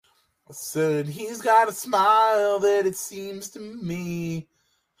Said he's got a smile that it seems to me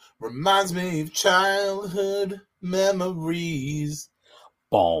reminds me of childhood memories.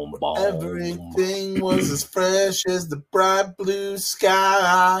 Boom, boom. Everything was as fresh as the bright blue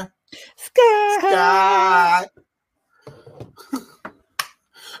sky. Sky.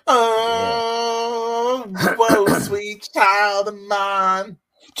 Oh, whoa, sweet child of mine.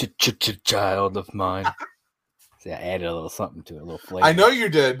 Child of mine. See, I added a little something to it, a little flavor. I know you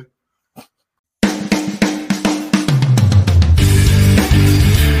did.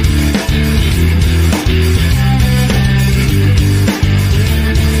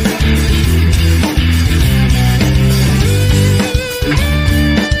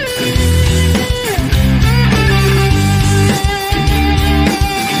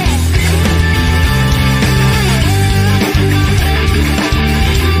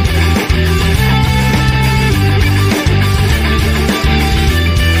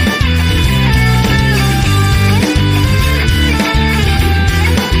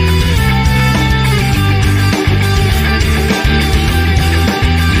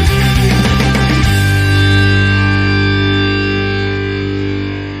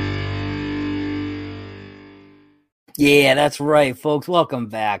 Yeah, that's right, folks. Welcome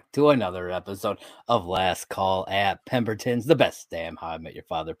back to another episode of Last Call at Pemberton's, the best damn How I Met Your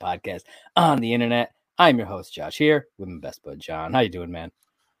Father podcast on the internet. I'm your host, Josh, here with my best bud, John. How you doing, man?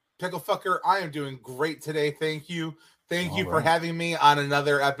 Pickle fucker, I am doing great today. Thank you. Thank you for having me on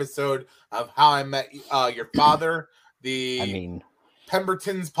another episode of How I Met Your Father,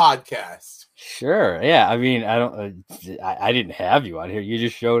 Pemberton's podcast. Sure. Yeah. I mean, I didn't have you on here. You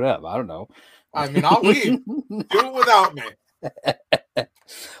just showed up. I don't know. I mean, I'll leave. Do it without me.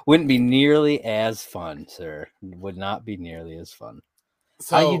 Wouldn't be nearly as fun, sir. Would not be nearly as fun.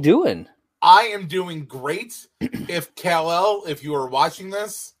 So, how you doing? I am doing great. If Kal-El, if you are watching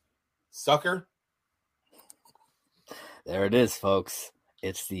this, sucker. There it is, folks.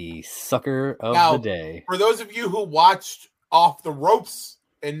 It's the sucker of the day. For those of you who watched Off the Ropes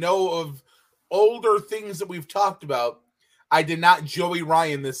and know of older things that we've talked about, I did not Joey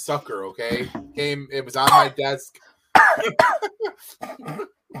Ryan this sucker, okay? It was on my desk.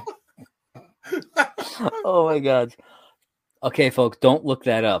 Oh my God. Okay, folks, don't look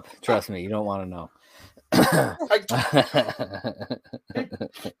that up. Trust me, you don't want to know.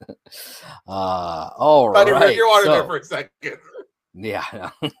 All right. I didn't your water there for a second. Yeah.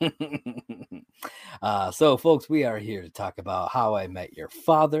 So, folks, we are here to talk about How I Met Your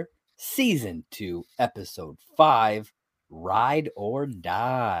Father, Season 2, Episode 5. Ride or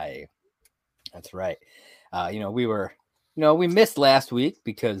Die. That's right. We missed last week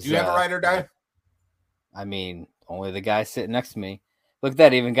because you have a ride or die? I mean, only the guy sitting next to me. Look at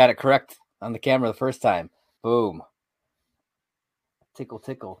that, even got it correct on the camera the first time. Boom. Tickle,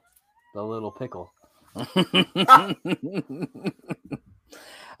 tickle, the little pickle.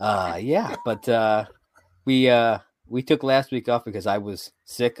 Yeah, but we took last week off because I was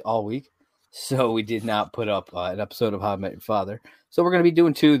sick all week. So we did not put up an episode of How I Met Your Father. So we're going to be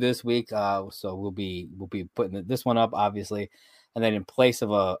doing 2 this week. So we'll be putting this one up, obviously, and then in place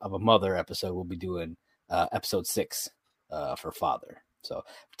of a mother episode, we'll be doing episode 6 for Father. So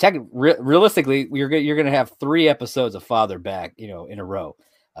realistically, you're going to have 3 episodes of Father back, in a row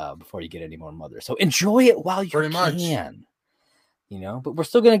before you get any more Mother. So enjoy it while you can. But we're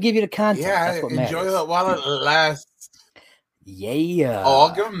still going to give you the content. Yeah, that's what enjoy matters. it while it lasts. Yeah. Oh,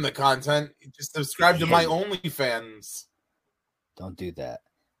 I'll give them the content. Just subscribe to my OnlyFans. Don't do that.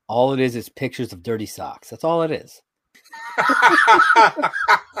 All it is pictures of dirty socks. That's all it is.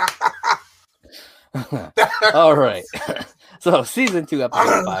 All right. So, Season 2,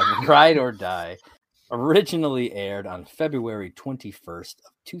 Episode 5, Ride or Die, originally aired on February 21st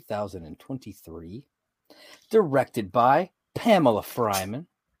of 2023. Directed by Pamela Fryman.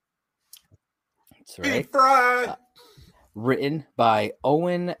 That's right. Written by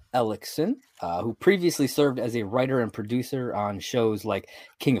Owen Ellickson, who previously served as a writer and producer on shows like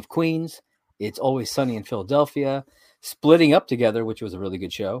King of Queens, It's Always Sunny in Philadelphia, Splitting Up Together, which was a really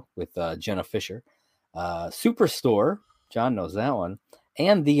good show with Jenna Fisher, Superstore, John knows that one,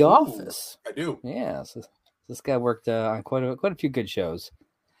 and The Office. I do. Yeah, so this guy worked on quite a few good shows.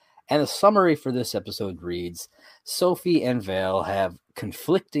 And the summary for this episode reads, Sophie and Vale have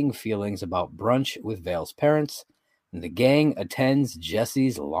conflicting feelings about brunch with Vale's parents, and the gang attends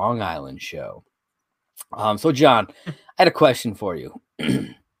Jesse's Long Island show. So, John, I had a question for you.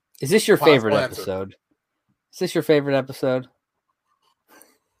 Is this your favorite episode? Is this your favorite episode?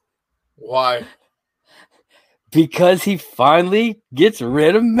 Why? Because he finally gets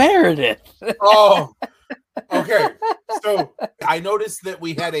rid of Meredith. Oh, okay. So I noticed that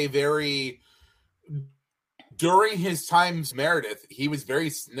we had a very, during his times Meredith, he was very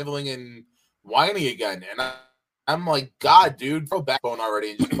sniveling and whiny again. And I'm like, God, dude, throw backbone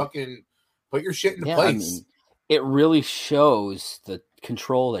already and just fucking put your shit into place. I mean, it really shows the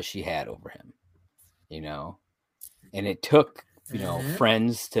control that she had over him, you know, and it took, you know,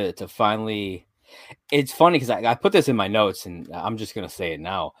 friends to finally. It's funny because I put this in my notes and I'm just going to say it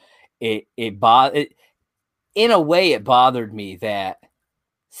now. It in a way, it bothered me that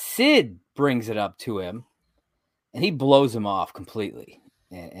Sid brings it up to him and he blows him off completely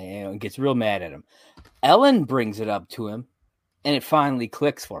and gets real mad at him. Ellen brings it up to him and it finally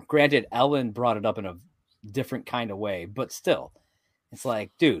clicks for him. Granted, Ellen brought it up in a different kind of way, but still, it's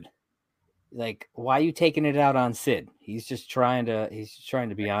like, dude, like, why are you taking it out on Sid? He's trying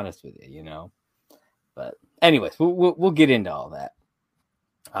to be honest with you, you know? But anyways, we'll get into all that.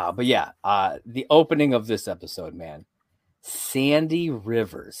 But yeah, the opening of this episode, man, Sandy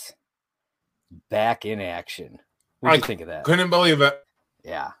Rivers back in action. What do you think of that? Couldn't believe it.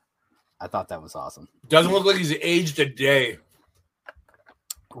 Yeah, I thought that was awesome. Doesn't look like he's aged a day.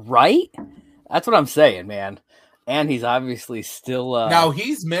 Right? That's what I'm saying, man. And he's obviously still. Now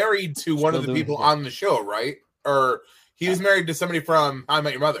he's married to one of the people on the show, right? Or he was married to somebody from How I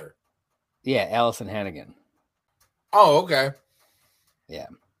Met Your Mother. Yeah, Allison Hannigan. Oh, okay. Yeah.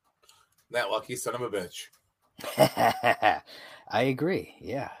 That lucky son of a bitch. I agree.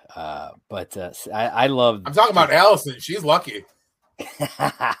 Yeah. But I love. I'm talking about Allison. She's lucky.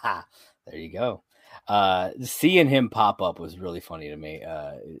 There you go. Seeing him pop up was really funny to me.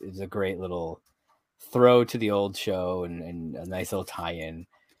 It was a great little throw to the old show and a nice little tie-in.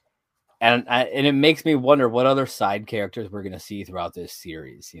 And it makes me wonder what other side characters we're going to see throughout this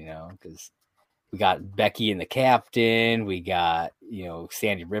series, you know, because we got Becky and the Captain. We got, you know,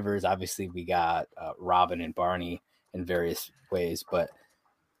 Sandy Rivers. Obviously, we got Robin and Barney in various ways. But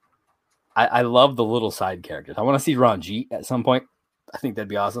I love the little side characters. I want to see Ranjit at some point. I think that'd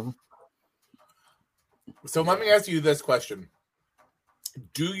be awesome. So let me ask you this question.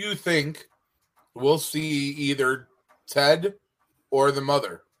 Do you think we'll see either Ted or the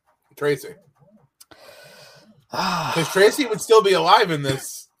mother? Tracy, because Tracy would still be alive in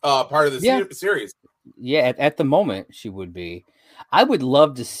this part of the series. Yeah, at the moment she would be. I would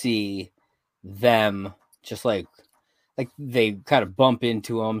love to see them just like they kind of bump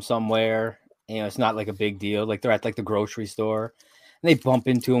into them somewhere. You know, it's not like a big deal. Like they're at like the grocery store and they bump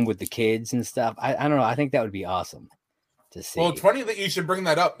into them with the kids and stuff. I don't know. I think that would be awesome to see. Well, it's funny that you should bring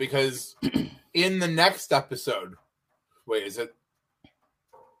that up because in the next episode, wait, is it?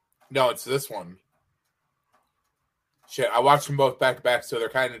 No, it's this one. Shit, I watched them both back to back, so they're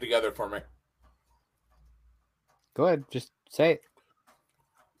kind of together for me. Go ahead, just say it.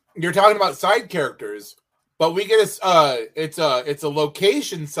 You're talking about side characters, but we get it's a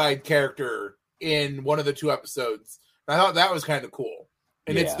location side character in one of the two episodes. And I thought that was kind of cool.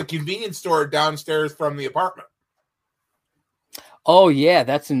 And it's the convenience store downstairs from the apartment. Oh yeah,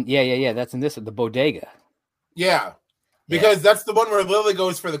 that's in that's in this the bodega. Yeah. Because that's the one where Lily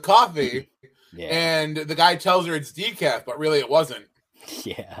goes for the coffee, and the guy tells her it's decaf, but really it wasn't.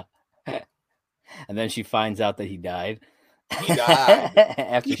 Yeah. And then she finds out that he died. He died.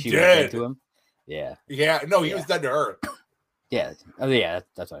 After she was dead to him. Yeah. Yeah. No, he was dead to her. Yeah. Oh, yeah.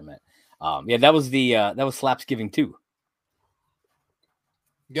 That's what I meant. Yeah, that was Slapsgiving 2.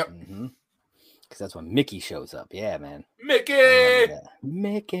 Yep. Mm-hmm. Because that's when Mickey shows up. Yeah, man. Mickey.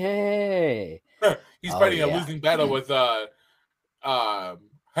 Mickey. He's fighting a losing battle with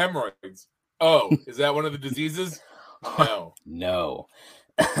hemorrhoids. Oh, is that one of the diseases? No. No.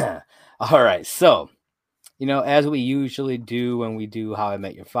 All right. So, you know, as we usually do when we do How I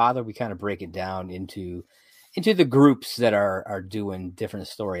Met Your Father, we kind of break it down into the groups that are doing different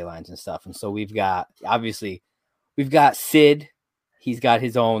storylines and stuff. And so we've got Sid. He's got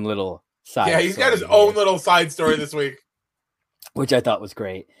his own little side. Yeah, he's got his own little side story this week, which I thought was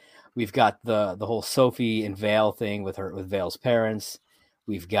great. We've got the whole Sophie and Vale thing with Vale's parents.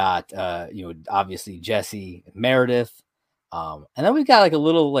 We've got obviously Jesse and Meredith. And then we've got like a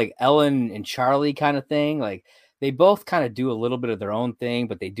little like Ellen and Charlie kind of thing. Like they both kind of do a little bit of their own thing,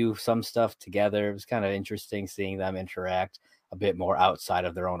 but they do some stuff together. It was kind of interesting seeing them interact a bit more outside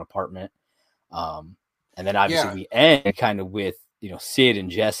of their own apartment. And then obviously we end kind of with, Sid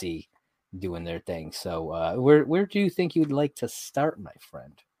and Jesse doing their thing. So where do you think you'd like to start, my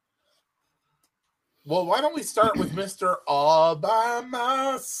friend? Well, why don't we start with Mr. All by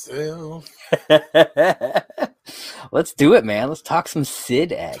Myself? Let's do it, man. Let's talk some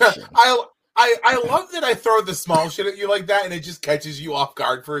Sid action. I love that I throw the small shit at you like that and it just catches you off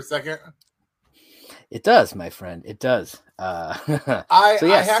guard for a second. It does, my friend. It does. I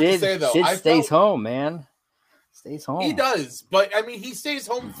have to say though, Sid stays home, man. Stays home. He does, but I mean, he stays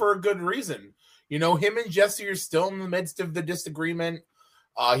home for a good reason. You know, him and Jesse are still in the midst of the disagreement.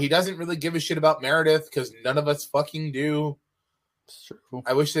 He doesn't really give a shit about Meredith because none of us fucking do. It's true.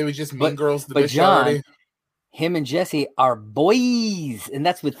 I wish they would just Mean Girls the bitch John, already. Him and Jesse are boys, and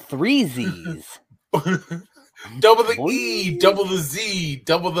that's with 3 Z's. Double the E, double the Z,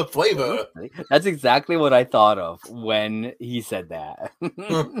 double the flavor. That's exactly what I thought of when he said that.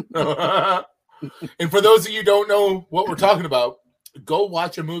 And for those of you who don't know what we're talking about, go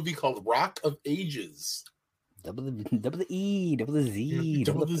watch a movie called Rock of Ages. Double the E, double the Z,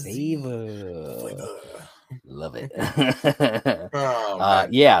 double the flavor. Love it.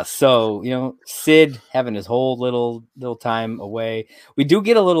 Yeah, so, you know, Sid having his whole little time away. We do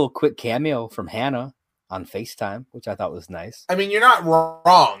get a little quick cameo from Hannah on FaceTime, which I thought was nice. I mean, you're not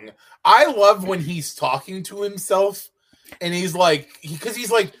wrong. I love when he's talking to himself and he's like, because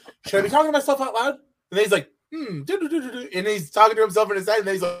he's like, should I be talking to myself out loud? And then he's like, and he's talking to himself in his head, and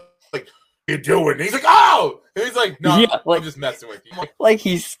then he's like, what you doing? And he's like, oh! And he's like, no, yeah, I'm just messing with you. Like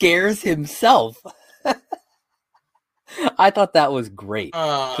he scares himself. I thought that was great.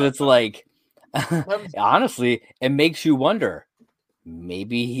 It's like, honestly, it makes you wonder.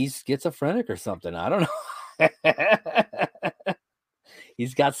 Maybe he's schizophrenic or something. I don't know.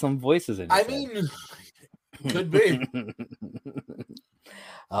 He's got some voices in his head. Mean, could be.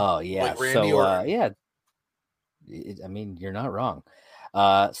 Oh, yeah. Like Randy Orton. Yeah. I mean, you're not wrong.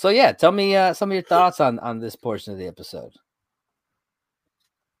 So, yeah, tell me some of your thoughts on this portion of the episode.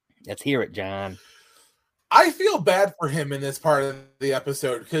 Let's hear it, John. I feel bad for him in this part of the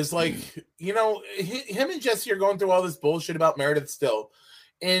episode because, like, you know, him and Jesse are going through all this bullshit about Meredith still.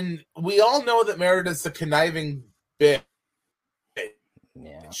 And we all know that Meredith's a conniving bitch.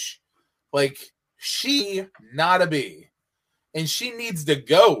 Yeah. Like, she not a bee. And she needs to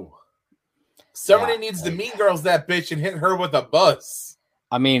go. Somebody needs to Mean Girls that bitch and hit her with a bus.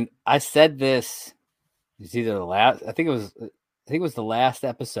 I mean, I said this. It's either the last. I think it was the last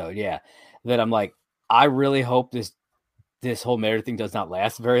episode. Yeah, that I'm like, I really hope this whole Meredith thing does not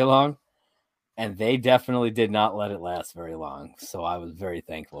last very long, and they definitely did not let it last very long. So I was very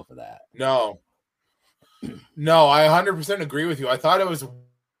thankful for that. No, I 100% agree with you. I thought it was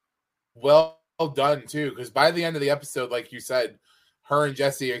well done too, because by the end of the episode, like you said, her and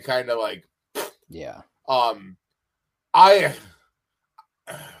Jesse are kind of like, yeah. I'm gonna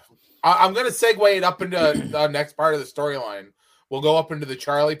segue it up into the next part of the storyline. We'll go up into the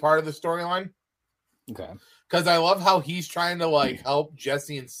Charlie part of the storyline. Okay. Because I love how he's trying to like help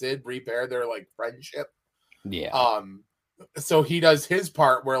Jesse and Sid repair their like friendship. Yeah. So he does his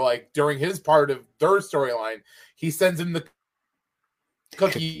part where like during his part of their storyline, he sends him the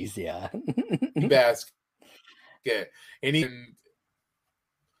cookies, yeah. basket. And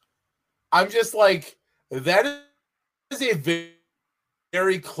I'm just like, that is a very,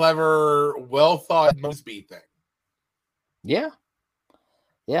 very clever, well thought Mosby thing. Yeah.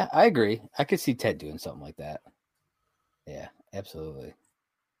 Yeah, I agree. I could see Ted doing something like that. Yeah, absolutely.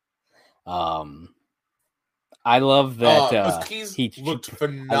 I love that he looked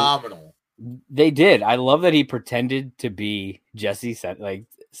phenomenal. They did. I love that he pretended to be Jesse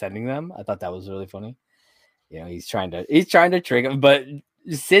sending them. I thought that was really funny. You know, he's trying to trick him, but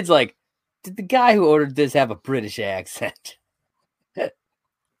Sid's like, did the guy who ordered this have a British accent?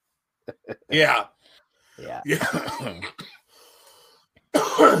 Yeah. Yeah.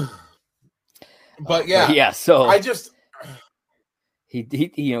 But yeah. So I just he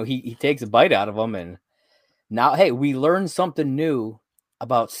takes a bite out of him, and now hey, we learned something new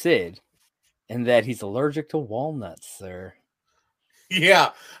about Sid, and that he's allergic to walnuts, sir. Yeah,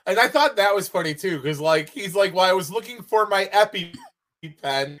 and I thought that was funny too, because like he's like, well, I was looking for my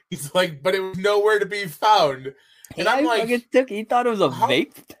EpiPen. He's like, but it was nowhere to be found. And I'm like, he thought it was a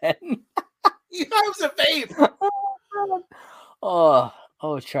vape pen. He thought it was a vape.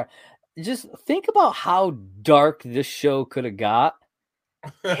 Oh, Char. Just think about how dark this show could have got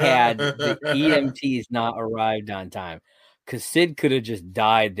had the EMTs not arrived on time. Because Sid could have just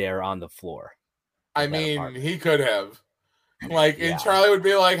died there on the floor. I mean, he could have. Like, and Charlie would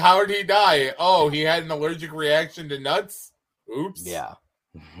be like, how did he die? Oh, he had an allergic reaction to nuts? Oops. Yeah.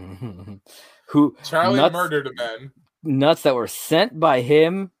 Charlie murdered a man. Nuts that were sent by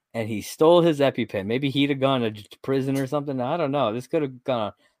him, and he stole his EpiPen. Maybe he'd have gone to prison or something. I don't know. This could have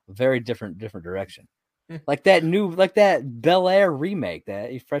gone a very different direction. like that Bel Air remake,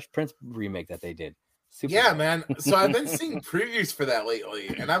 that Fresh Prince remake that they did. Super cool. Man. So I've been seeing previews for that lately,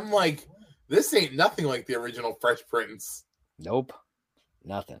 and I'm like, this ain't nothing like the original Fresh Prince. Nope.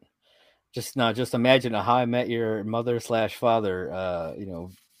 Nothing. Just imagine a How I Met Your Mother / Father,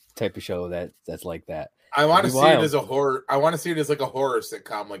 type of show that's like that. I want to It'd be see it wild. as a horror. I want to see it as like a horror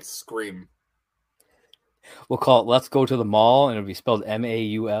sitcom, like Scream. We'll call it Let's Go to the Mall, and it'll be spelled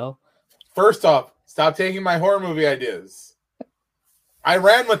MAUL. First off, stop taking my horror movie ideas. I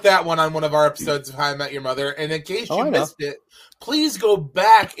ran with that one on one of our episodes of How I Met Your Mother, and in case you missed it, please go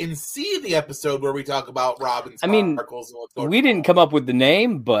back and see the episode where we talk about Robin Sparkles. We didn't come up with the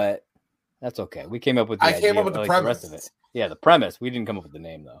name, but that's okay. We came up with the idea. Came up with the premise. The rest of it. Yeah, the premise. We didn't come up with the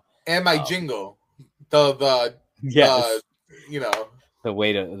name though. And my jingle, yes. The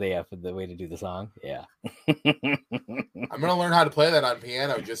way to do the song. Yeah. I'm gonna learn how to play that on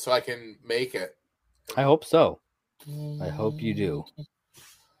piano just so I can make it. I hope so. I hope you do.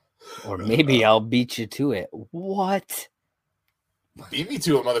 Or maybe I'll beat you to it. What? Beat me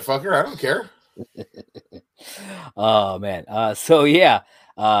to it, motherfucker. I don't care. Oh man. So yeah.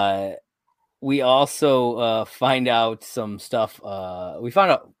 We also find out some stuff. We found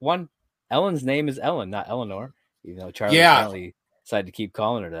out Ellen's name is Ellen, not Eleanor, even though Charlie apparently decided to keep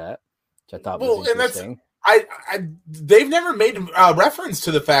calling her that, which I thought was interesting. They've never made a reference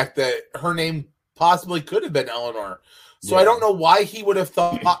to the fact that her name possibly could have been Eleanor. So I don't know why he would have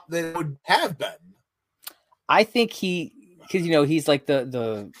thought that it would have been. I think because he's like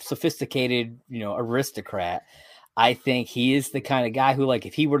the sophisticated, aristocrat. I think he is the kind of guy who, like,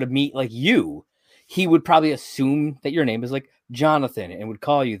 if he were to meet like you, he would probably assume that your name is like Jonathan and would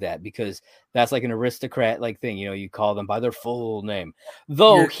call you that because that's like an aristocrat like thing. You call them by their full name,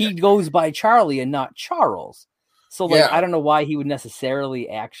 though he goes by Charlie and not Charles. So I don't know why he would necessarily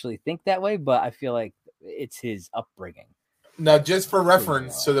actually think that way, but I feel like it's his upbringing. Now, just for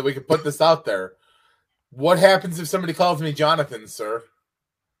reference, so that we can put this out there, what happens if somebody calls me Jonathan, sir?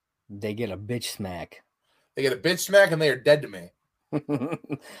 They get a bitch smack. They get a bitch smack and they are dead to me.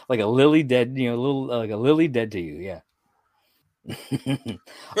 Like a lily dead, like a lily dead to you. Yeah.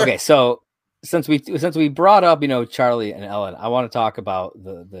 Okay. So since we brought up, Charlie and Ellen, I want to talk about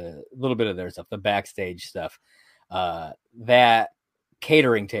the little bit of their stuff, the backstage stuff, that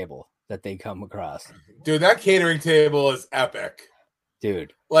catering table that they come across. Dude, that catering table is epic.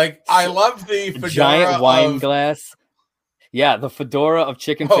 Dude. Like, I love the fedora giant wine glass. Yeah, the fedora of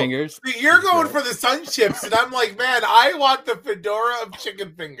chicken fingers. See, you're going for the sun chips, and I'm like, man, I want the fedora of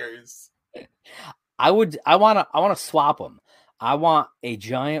chicken fingers. I want to swap them. I want a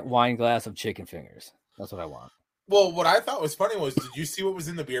giant wine glass of chicken fingers. That's what I want. Well, what I thought was funny was, did you see what was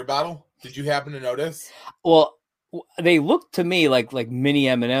in the beer bottle? Did you happen to notice? Well, they looked to me like mini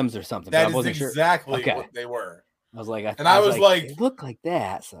M&Ms or something. That is exactly what they were. I was like, I was like, they look like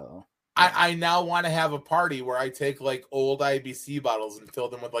that. So I now want to have a party where I take like old IBC bottles and fill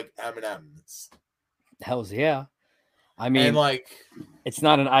them with like M&Ms. Hells yeah. I mean, and like, it's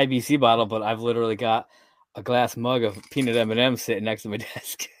not an IBC bottle, but I've literally got a glass mug of peanut M&Ms sitting next to my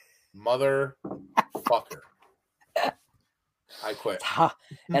desk. Motherfucker. I quit.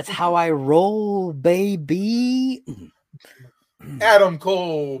 That's how I roll, baby. Adam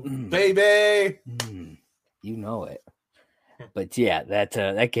Cole, baby. You know it. But yeah,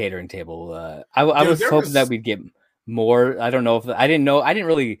 that catering table. I was hoping that we'd get more. I don't know if I didn't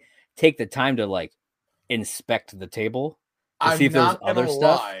really take the time to like inspect the table to see if there was other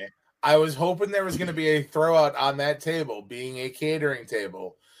stuff. I was hoping there was going to be a throwout on that table, being a catering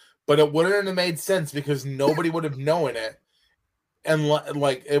table, but it wouldn't have made sense because nobody would have known it, and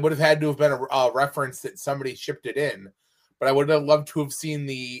like it would have had to have been a reference that somebody shipped it in. But I would have loved to have seen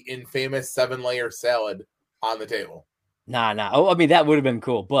the infamous 7-layer salad on the table. Nah. Oh, I mean, that would have been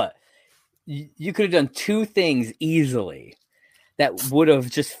cool, but you could have done two things easily that would have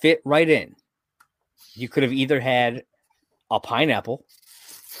just fit right in. You could have either had a pineapple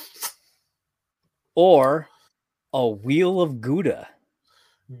or a wheel of Gouda.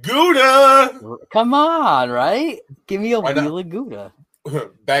 Gouda! Come on, right? Give me a wheel of Gouda.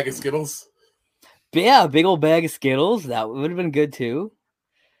 Bag of Skittles. Yeah, a big old bag of Skittles. That would have been good too.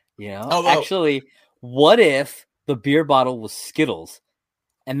 Actually, what if the beer bottle was Skittles?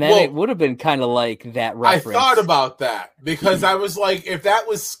 And then it would have been kind of like that reference. I thought about that because I was like, if that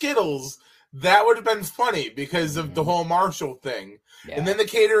was Skittles, that would have been funny because of the whole Marshall thing. Yeah. And then the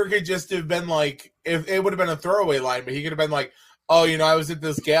caterer could just have been like, if it would have been a throwaway line, but he could have been like, oh, I was at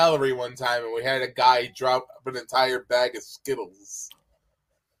this gallery one time and we had a guy drop an entire bag of Skittles.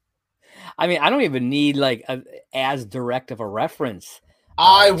 I mean, I don't even need like as direct of a reference.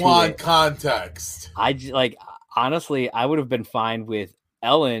 I want context. Honestly, I would have been fine with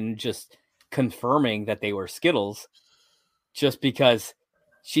Ellen just confirming that they were Skittles, just because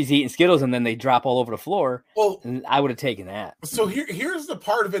she's eating Skittles and then they drop all over the floor. Well, and I would have taken that. So here's the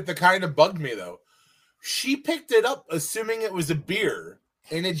part of it that kind of bugged me though. She picked it up assuming it was a beer,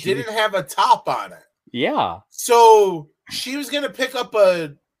 and it didn't have a top on it. Yeah. So she was going to pick up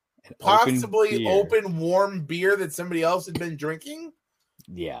a possibly open, warm beer that somebody else had been drinking.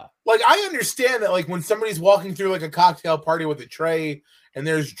 Yeah. Like, I understand that, like, when somebody's walking through, like, a cocktail party with a tray and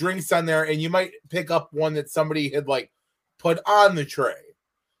there's drinks on there, and you might pick up one that somebody had, like, put on the tray.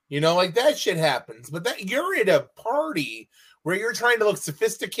 You know, like, that shit happens. But that you're at a party where you're trying to look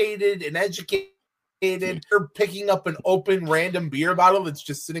sophisticated and educated. You're picking up an open random beer bottle that's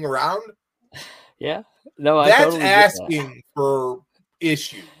just sitting around. Yeah. No, that's totally asking for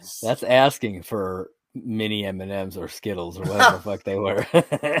issues. That's asking for mini M&Ms or Skittles or whatever the fuck they were.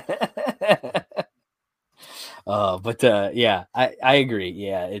 Yeah, I agree.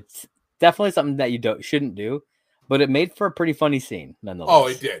 Yeah, it's definitely something that you shouldn't do, but it made for a pretty funny scene nonetheless. Oh,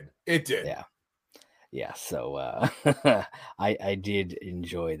 it did. Yeah. So I did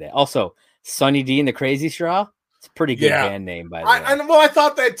enjoy that. Also, Sunny D and the Crazy Straw. It's a pretty good band name, by the way. I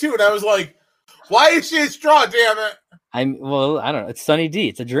thought that too, and I was like, "Why is she a straw? Damn it!" I don't know. It's Sunny D.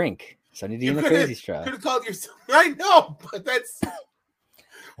 It's a drink. Sunny D and the Crazy Straw. Could have called yourself. I know, but that's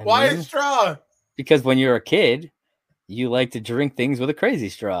why a straw? Because when you're a kid, you like to drink things with a crazy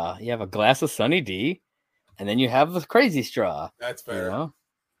straw. You have a glass of Sunny D, and then you have the Crazy Straw. That's fair. You know?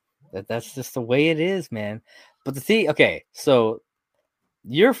 That's just the way it is, man. But okay, so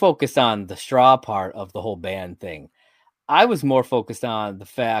you're focused on the straw part of the whole band thing. I was more focused on the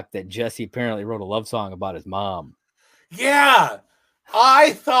fact that Jesse apparently wrote a love song about his mom. Yeah.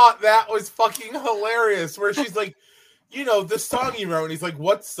 I thought that was fucking hilarious, where she's like, you know, the song you wrote, and he's like,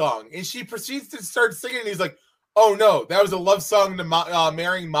 what song? And she proceeds to start singing, and he's like, oh no, that was a love song to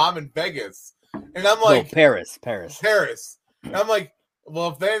marrying mom in Vegas. And I'm like, Paris. And I'm like, well,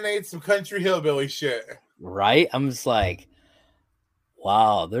 if that ain't some country hillbilly shit. Right? I'm just like,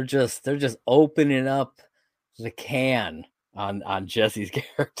 wow, they're just opening up the can on Jesse's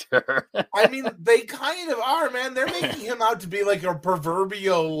character. I mean, they kind of are, man. They're making him out to be like a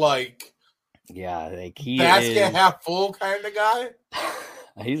proverbial, like, like basket half full kind of guy.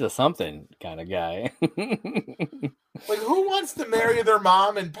 He's a something kind of guy. Like, who wants to marry their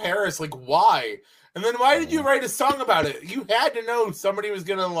mom in Paris? Like, why? And then why did you write a song about it? You had to know somebody was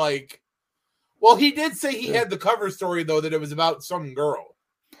gonna like. Well, he did say he had the cover story though, that it was about some girl.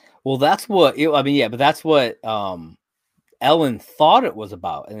 Well, that's what but that's what Ellen thought it was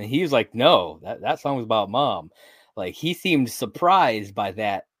about, and he was like, "No, that song was about mom." Like, he seemed surprised by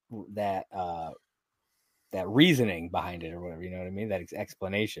that reasoning behind it, or whatever. You know what I mean? That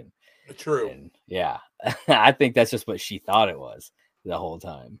explanation. True. And yeah, I think that's just what she thought it was the whole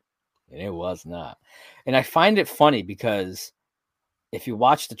time, and it was not. And I find it funny because if you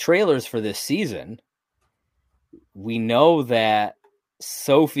watch the trailers for this season, we know that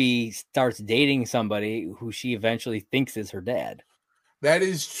Sophie starts dating somebody who she eventually thinks is her dad. That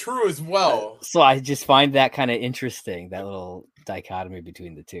is true as well. So I just find that kind of interesting, that little dichotomy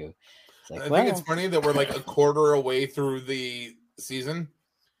between the two. It's like, I think it's funny that we're like a quarter away through the season.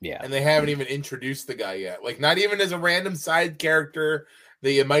 Yeah. And they haven't even introduced the guy yet. Like, not even as a random side character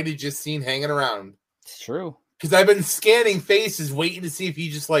that you might have just seen hanging around. It's true. Because I've been scanning faces, waiting to see if he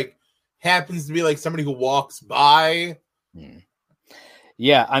just like happens to be like somebody who walks by.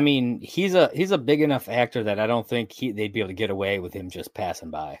 Yeah, I mean, he's a big enough actor that I don't think they'd be able to get away with him just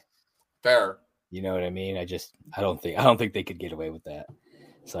passing by. Fair. You know what I mean? I don't think they could get away with that.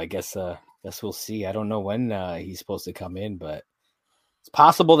 So I guess we'll see. I don't know when he's supposed to come in, but it's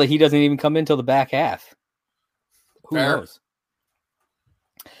possible that he doesn't even come in till the back half. Who knows?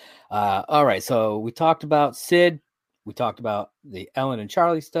 All right, so we talked about Sid. We talked about the Ellen and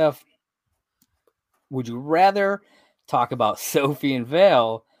Charlie stuff. Would you rather talk about Sophie and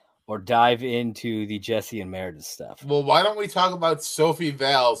Vale or dive into the Jesse and Meredith stuff? Well, why don't we talk about Sophie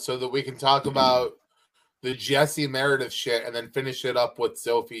Vale so that we can talk about the Jesse Meredith shit and then finish it up with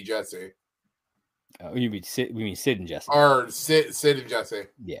Sophie Jesse. You mean Sid? We mean Sid and Jesse, or Sid and Jesse?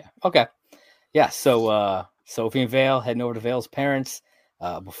 Yeah. Okay. Yeah. So Sophie and Vale heading over to Vale's parents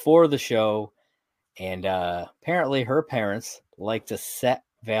before the show, and apparently her parents like to set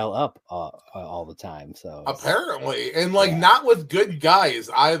Vale up all the time. So apparently, and like not with good guys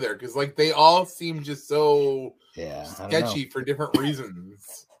either, because like they all seem just so sketchy for different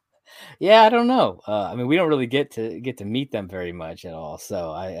reasons. Yeah, I don't know. I mean, we don't really get to meet them very much at all,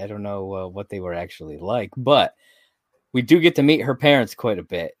 so I don't know what they were actually like. But we do get to meet her parents quite a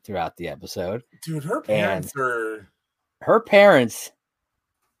bit throughout the episode. Dude, her parents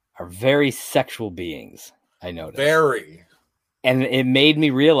are very sexual beings. I noticed. Very. And it made me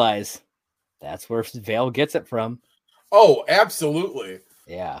realize that's where Vale gets it from. Oh, absolutely.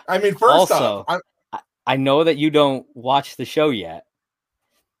 Yeah. I mean, first also, off, I know that you don't watch the show yet,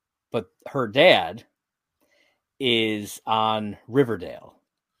 but her dad is on Riverdale.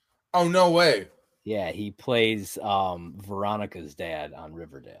 oh, no way. Yeah, he plays Veronica's dad on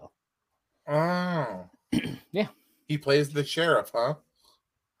Riverdale. Oh. Yeah. He plays the sheriff, huh?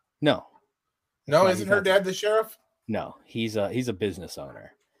 No. No, isn't her dad the sheriff? No, he's a business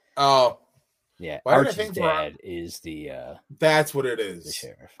owner. Oh. Yeah, Why did I Archie's think dad is the that's what it is. The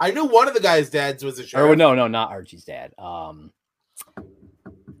sheriff. I knew one of the guy's dads was a sheriff. Or no, not Archie's dad.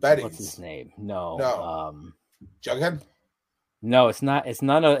 Betty's. What's his name? No. Jughead? No, it's not. It's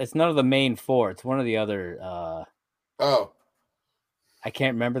none of the main four. It's one of the other. Oh. I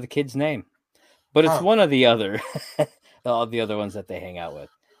can't remember the kid's name, but it's one of the other, all the other ones that they hang out with.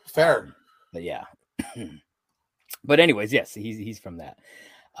 Fair. But yeah. But anyways, yes, he's from that.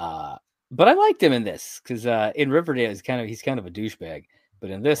 But I liked him in this because in Riverdale he's kind of a douchebag, but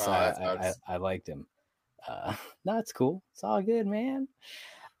in this I liked him. No, it's cool. It's all good, man.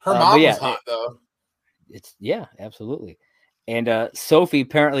 Her mom was hot though. It's absolutely. And Sophie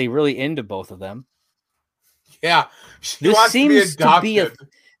apparently really into both of them. Yeah, this seems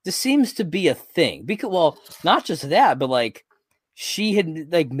to be a thing because not just that, but like she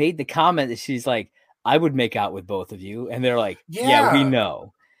had like made the comment that she's like, I would make out with both of you, and they're like, yeah we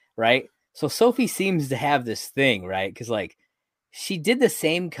know, right? So Sophie seems to have this thing, right? Because like she did the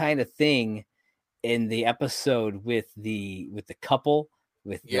same kind of thing in the episode with the couple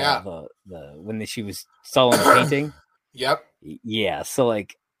with the when she was selling the painting. Yep. Yeah. So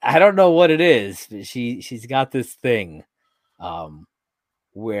like I don't know what it is, but she's got this thing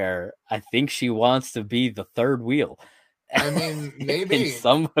where I think she wants to be the third wheel. I mean, maybe in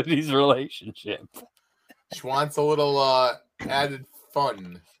somebody's relationship. She wants a little added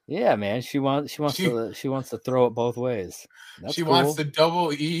fun. Yeah, man. She wants to throw it both ways. That's she cool. wants the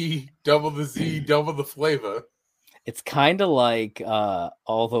double E, double the Z, double the flavor. It's kind of like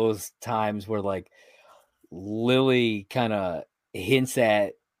all those times where like Lily kind of hints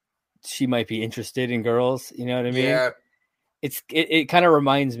at she might be interested in girls. You know what I mean? Yeah. It kind of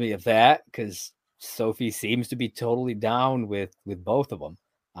reminds me of that because Sophie seems to be totally down with both of them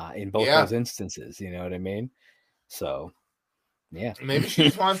in both those instances. You know what I mean? So, yeah. Maybe she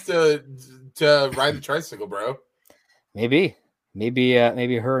just wants to ride the tricycle, bro. Maybe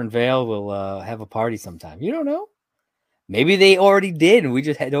her and Vale will have a party sometime. You don't know. Maybe they already did, and we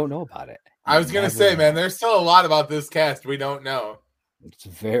just don't know about it. I was gonna say, man, there's still a lot about this cast we don't know. It's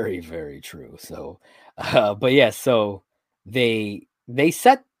very, very true. So, but yeah, so they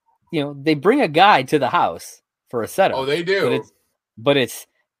set, they bring a guy to the house for a setup. Oh, they do. But it's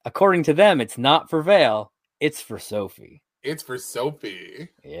according to them, it's not for Vale. It's for Sophie. It's for Sophie.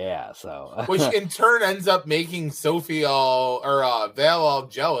 Yeah. So, which in turn ends up making Sophie Vale all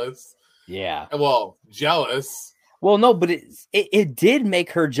jealous. Yeah. Well, jealous. Well, no, but it did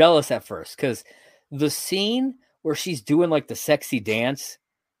make her jealous at first because the scene where she's doing like the sexy dance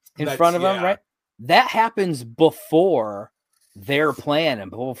in front of him, right? That happens before their plan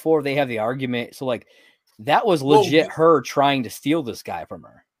and before they have the argument. So like that was legit her trying to steal this guy from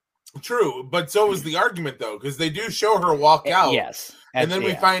her. True, but so was the argument though, because they do show her walk out. Yes. And then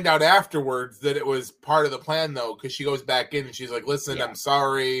we find out afterwards that it was part of the plan though, because she goes back in and she's like, listen, I'm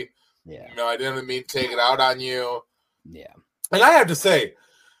sorry. Yeah. I didn't mean to take it out on you. Yeah. And I have to say,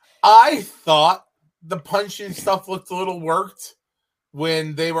 I thought the punching stuff looked a little worked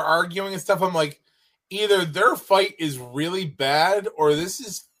when they were arguing and stuff. I'm like, either their fight is really bad or this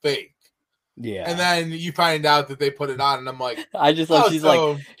is fake. Yeah. And then you find out that they put it on, and I'm like, I just love she's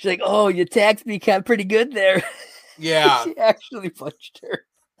like, oh, you taxed me kind of pretty good there. Yeah. She actually punched her.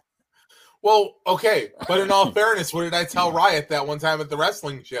 Well, okay. But in all fairness, what did I tell Riot that one time at the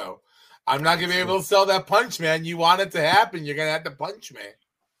wrestling show? I'm not going to be able to sell that punch, man. You want it to happen, you're going to have to punch me.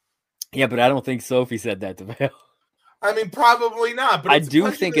 Yeah, but I don't think Sophie said that to Vale. I mean, probably not. But I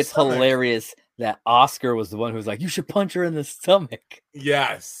do think it's hilarious that Oscar was the one who was like, you should punch her in the stomach.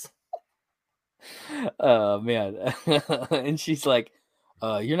 Yes. Oh, man. And she's like,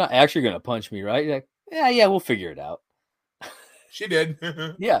 you're not actually going to punch me, right? You're like, yeah, we'll figure it out. She did.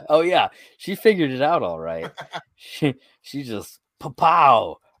 Yeah. Oh, yeah. She figured it out all right. She just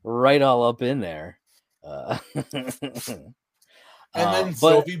pow right all up in there. And then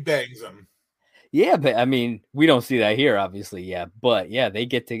Sophie bangs him. Yeah, but I mean, we don't see that here, obviously. Yeah, but yeah, they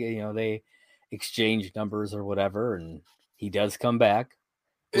get to, they exchange numbers or whatever, and he does come back.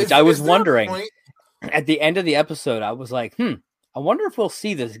 Which I was wondering at the end of the episode, I was like, I wonder if we'll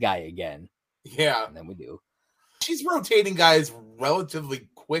see this guy again. Yeah. And then we do. she's rotating guys relatively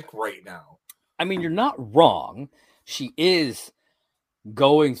quick right now. I mean, you're not wrong. She is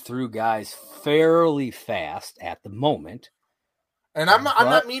going through guys fairly fast at the moment. And I'm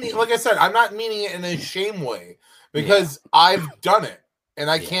not meaning, like I said, I'm not meaning it in a shame way, because I've done it, and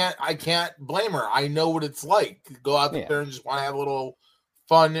I can't blame her. I know what it's like to go out there and just want to have a little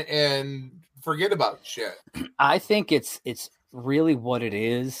fun and forget about shit. I think it's really what it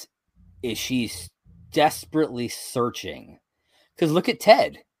is she's desperately searching. Because look at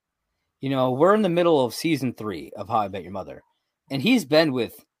Ted. You know, we're in the middle of season 3 of How I Met Your Mother, and he's been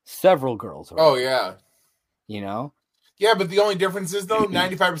with several girls already. Oh, yeah. You know? Yeah, but the only difference is, though,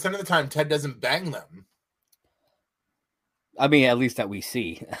 95% of the time, Ted doesn't bang them. I mean, at least that we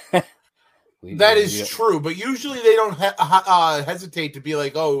see. That is true, but usually they don't hesitate to be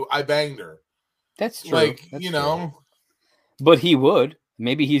like, oh, I banged her. That's true. Like, That's you know. True. But he would.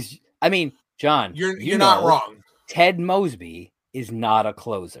 Maybe he's... I mean, John, you're not wrong. Ted Mosby is not a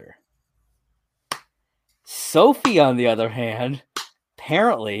closer. Sophie, on the other hand,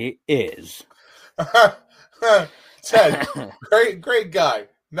 apparently is. Ted, great guy.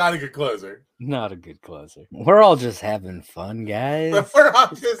 Not a good closer. Not a good closer. We're all just having fun, guys. We're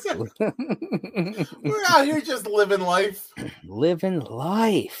out here just living life. Living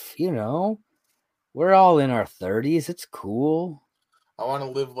life, you know. We're all in our 30s. It's cool. I want to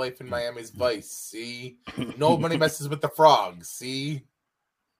live life in Miami's Vice. See? Nobody messes with the frogs. See?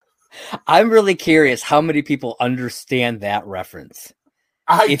 I'm really curious how many people understand that reference.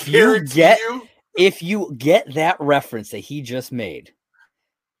 If you get that reference that he just made,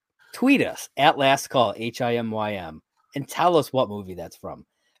 tweet us at Last Call, HIMYM, and tell us what movie that's from.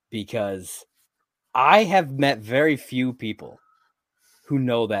 Because I have met very few people who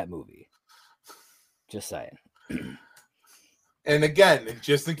know that movie. Just saying. And again,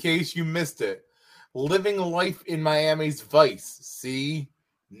 just in case you missed it, living life in Miami's Vice. See?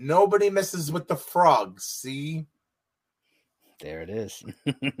 Nobody messes with the frogs. See? There it is.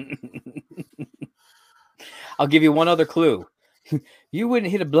 I'll give you one other clue. You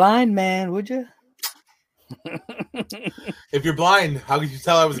wouldn't hit a blind man, would you? If you're blind, how could you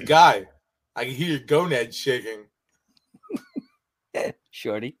tell I was a guy? I can hear your gonads shaking.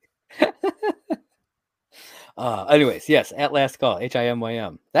 Shorty. Anyways, yes, at Last Call,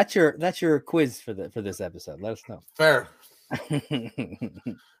 HIMYM. That's your quiz for this episode. Let us know. Fair.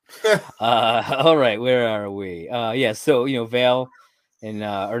 All right, where are we? So you know, Vale and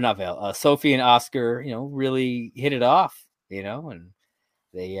or not Vale, Sophie and Oscar, you know, really hit it off, you know, and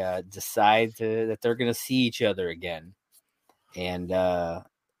they decide that they're gonna see each other again. And I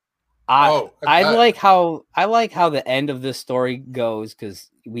like how the end of this story goes, because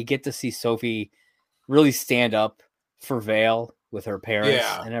we get to see Sophie really stand up for Vale with her parents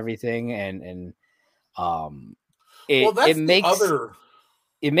and everything, and it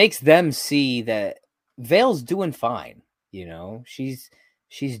makes them see that Vale's doing fine. You know, she's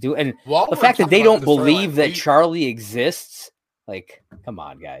doing, and the fact that they don't believe that Charlie exists, like, come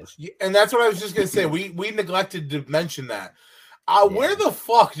on, guys. And that's what I was just gonna say. We neglected to mention that. Where the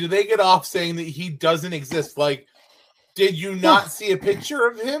fuck do they get off saying that he doesn't exist? Like, did you not see a picture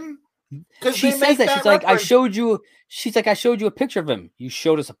of him? Because she says that she's like, I showed you a picture of him. You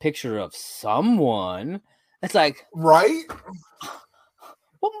showed us a picture of someone. It's like, right?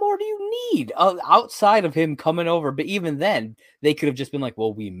 What more do you need outside of him coming over? But even then, they could have just been like,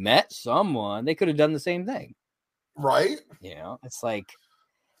 well, we met someone. They could have done the same thing. Right? You know, it's like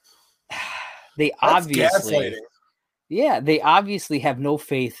they obviously have no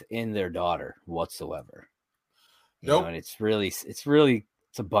faith in their daughter whatsoever. Nope. And it's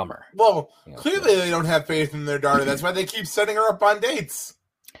a bummer. Well, clearly they don't have faith in their daughter. That's why they keep setting her up on dates.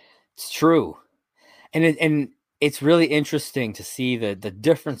 It's true. And it's really interesting to see the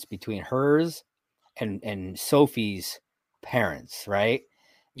difference between hers and Sophie's parents, right?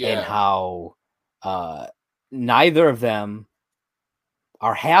 Yeah. And how neither of them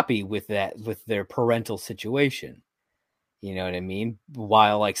are happy with their parental situation. You know what I mean?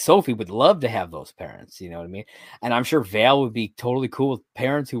 While like Sophie would love to have those parents, you know what I mean? And I'm sure Val would be totally cool with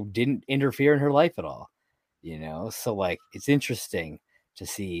parents who didn't interfere in her life at all, you know? So like, it's interesting to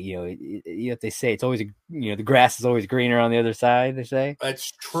see, you know, they say it's always, the grass is always greener on the other side, they say.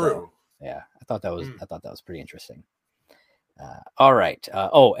 That's true. So, yeah. I thought that was pretty interesting. All right.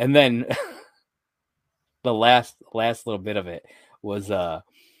 And then the last little bit of it was,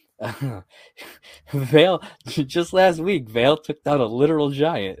 Vale, just last week, Vale took down a literal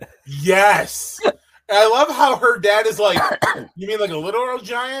giant. Yes. And I love how her dad is like, you mean like a literal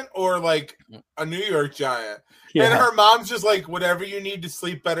giant or like a New York giant? Yeah. And her mom's just like, whatever you need to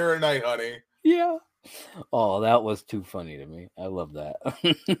sleep better at night, honey. Yeah. Oh, that was too funny to me. I love that.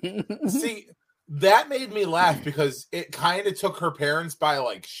 See, that made me laugh because it kind of took her parents by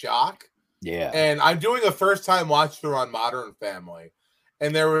like shock. Yeah. And I'm doing a first time watch through on Modern Family.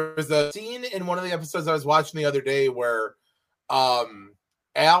 And there was a scene in one of the episodes I was watching the other day where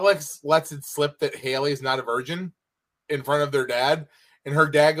Alex lets it slip that Haley's not a virgin in front of their dad. And her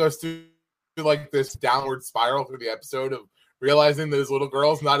dad goes through like this downward spiral through the episode of realizing that his little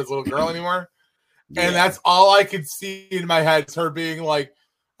girl's not his little girl anymore. Yeah. And that's all I could see in my head is her being like,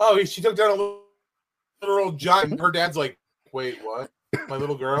 oh, she took down a literal giant. Her dad's like, wait, what? My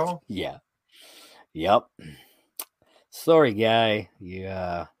little girl? Yeah. Yep. Sorry, guy.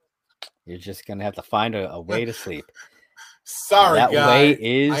 You're just gonna have to find a way to sleep. Sorry, that guy. Way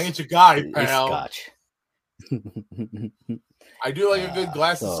is, I ain't your guy, pal. Scotch. I do like a good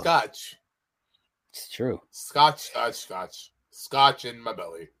glass of scotch. It's true. Scotch in my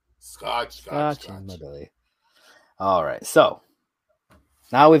belly. Scotch in my belly. All right, so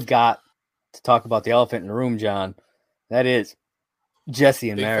now we've got to talk about the elephant in the room, John. That is Jesse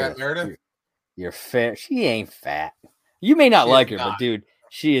and Big Meredith. Fat Meredith. You're fat. She ain't fat. You may not like her, but dude,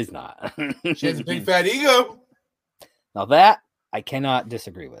 she is not. She has a big fat ego. Now that I cannot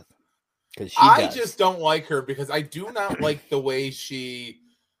disagree with, because I just don't like her because I do not like the way she.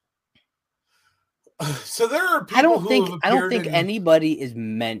 So there are people I don't think anybody is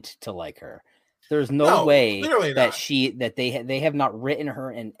meant to like her. There's no way that they have not written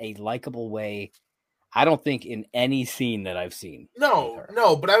her in a likable way. I don't think in any scene that I've seen. No,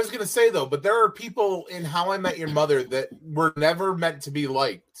 but I was going to say though, but there are people in How I Met Your Mother that were never meant to be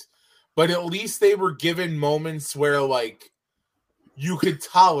liked, but at least they were given moments where like you could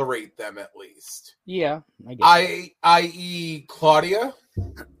tolerate them at least. Yeah. I.e. Claudia,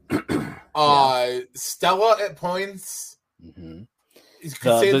 Stella at points. Mm-hmm. You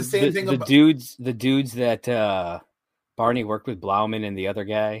could say the same thing about the dudes that Barney worked with, Blauman and the other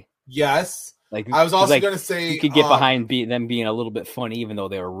guy. Yes. Like I was also going to say, you could get behind them being a little bit funny, even though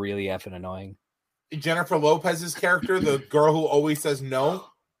they were really effing annoying. Jennifer Lopez's character, the girl who always says no.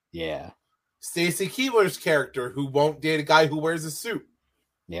 Yeah. Stacy Keebler's character, who won't date a guy who wears a suit.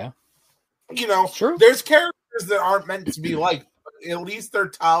 Yeah. You know, true. There's characters that aren't meant to be liked, but at least they're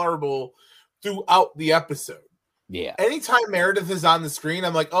tolerable throughout the episode. Yeah. Anytime Meredith is on the screen,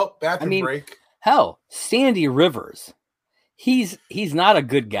 I'm like, oh, bathroom break. Hell, Sandy Rivers. He's not a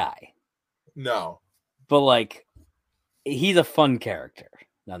good guy. No. But like he's a fun character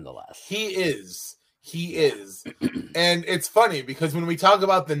nonetheless. He is. And it's funny because when we talk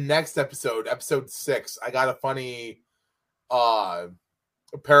about the next episode 6, I got a funny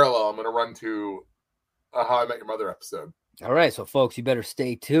parallel I'm going to run to a How I Met Your Mother episode. All right, so folks, you better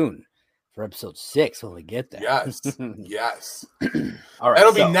stay tuned for episode 6 when we get there. Yes. All right.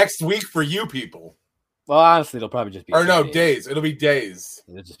 That'll be next week for you people. Well, honestly, it'll probably just be days. It'll be days.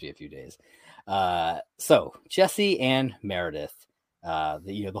 It'll just be a few days. So Jesse and Meredith,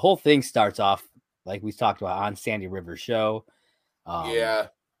 the whole thing starts off like we talked about on Sandy Rivers' show. Yeah.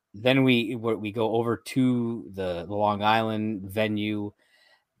 Then we go over to the Long Island venue,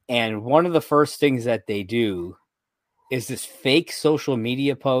 and one of the first things that they do is this fake social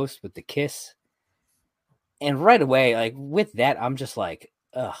media post with the kiss. And right away, like with that, I'm just like,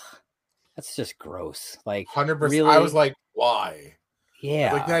 ugh, that's just gross. Like 100%. Really? I was like, why?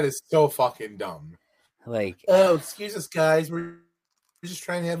 Yeah. Like that is so fucking dumb. Like, oh, excuse us, guys. We're just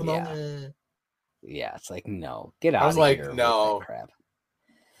trying to have a moment. Yeah, it's like, no, get out. I was like, no crap.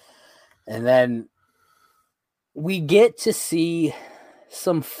 And then we get to see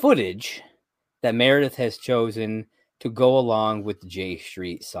some footage that Meredith has chosen to go along with the J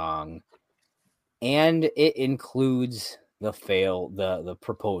Street song, and it includes the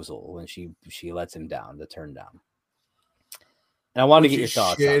proposal when she lets him down, the turn down. And I want to get your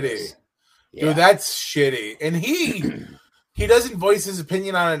thoughts on this. Yeah. Dude, that's shitty. And he doesn't voice his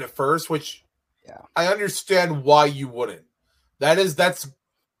opinion on it at first, which I understand why you wouldn't. That's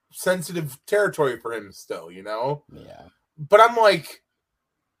sensitive territory for him still, you know? Yeah. But I'm like,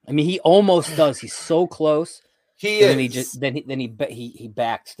 I mean, he almost does. He's so close. He is. Then he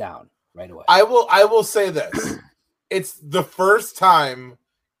backs down right away. I will say this. It's the first time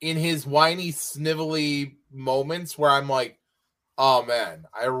in his whiny, snivelly moments where I'm like, oh man,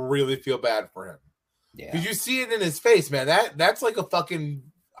 I really feel bad for him. Yeah. Did you see it in his face, man? That's like a fucking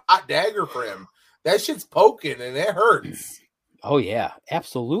hot dagger for him. That shit's poking and it hurts. Oh yeah,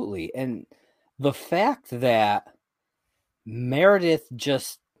 absolutely. And the fact that Meredith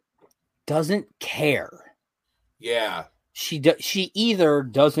just doesn't care. Yeah. She either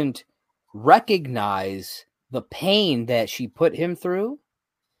doesn't recognize the pain that she put him through,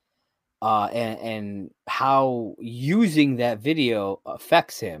 and how using that video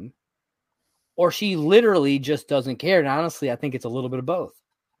affects him, or she literally just doesn't care. And honestly, I think it's a little bit of both.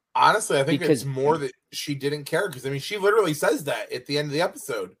 Honestly, I think it's more that she didn't care, because I mean, she literally says that at the end of the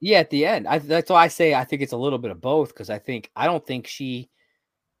episode. Yeah, at the end. That's why I say I think it's a little bit of both, because I don't think she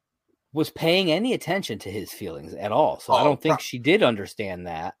was paying any attention to his feelings at all. So I don't think she did understand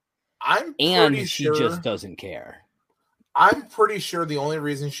that. She just doesn't care. I'm pretty sure the only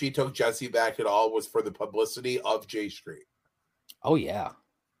reason she took Jesse back at all was for the publicity of J Street. Oh yeah,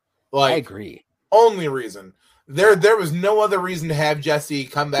 like, I agree. Only reason. There was no other reason to have Jesse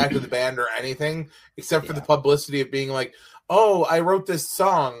come back to the band or anything except for the publicity of being like, oh, I wrote this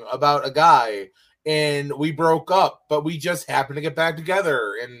song about a guy and we broke up, but we just happened to get back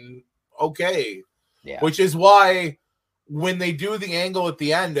together, and okay. Yeah. Which is why when they do the angle at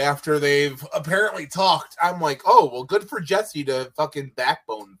the end after they've apparently talked, I'm like, oh, well, good for Jesse to fucking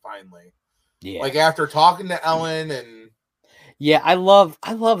backbone finally. Yeah. Like after talking to Ellen and yeah, I love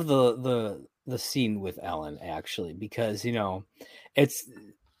the scene with Ellen, actually, because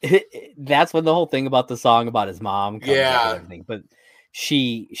that's when the whole thing about the song about his mom comes up and everything. But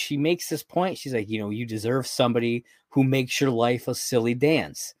she makes this point. She's like, you deserve somebody who makes your life a silly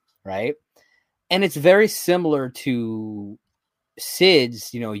dance, right? And it's very similar to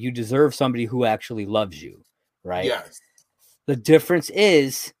Sid's, you deserve somebody who actually loves you, right? Yes. The difference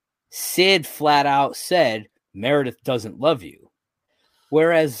is Sid flat out said Meredith doesn't love you.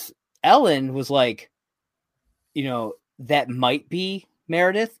 Whereas Ellen was like, that might be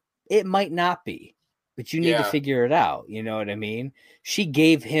Meredith. It might not be, but you need to figure it out. You know what I mean? She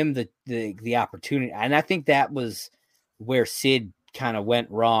gave him the opportunity. And I think that was where Sid kind of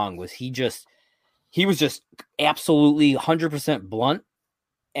went wrong, was he was just absolutely 100% blunt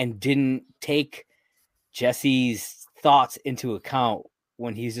and didn't take Jesse's thoughts into account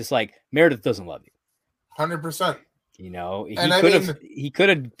when he's just like, Meredith doesn't love you. 100%. He could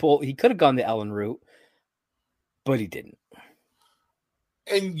have gone the Ellen route, but he didn't.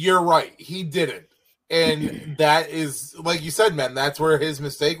 And you're right, he didn't. And that is, like you said, man, that's where his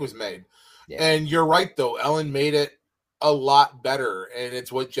mistake was made. Yeah. And you're right, though. Ellen made it a lot better, and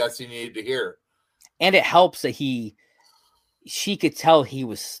it's what Jesse needed to hear. And it helps that she could tell he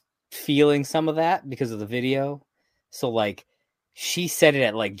was feeling some of that because of the video. So like she said it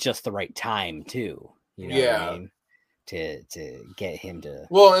at like just the right time too. You know what I mean? To get him to.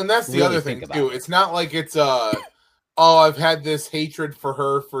 Well, and that's the other thing too. It's not like it's oh, I've had this hatred for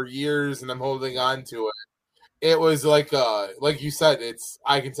her for years and I'm holding on to it. It was like you said, it's,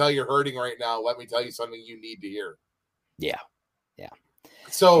 I can tell you're hurting right now. Let me tell you something you need to hear. Yeah. Yeah.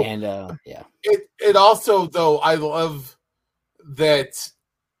 So, and it also, though, I love that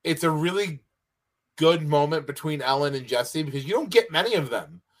it's a really good moment between Ellen and Jesse, because you don't get many of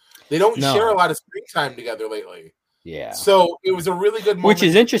them. They don't share a lot of screen time together lately. Yeah. So it was a really good moment. Which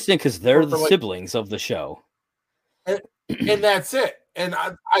is interesting because they're the siblings of the show. And that's it. And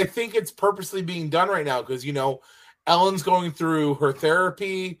I think it's purposely being done right now because, Ellen's going through her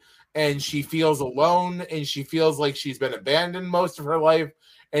therapy and she feels alone and she feels like she's been abandoned most of her life.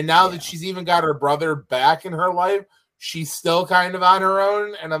 And now that she's even got her brother back in her life, she's still kind of on her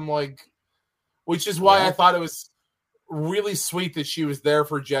own. And I'm like, which is why I thought it was really sweet that she was there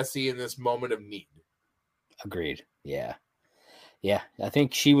for Jesse in this moment of need. Agreed. Yeah. Yeah. I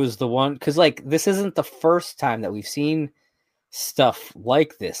think she was the one, because like, this isn't the first time that we've seen stuff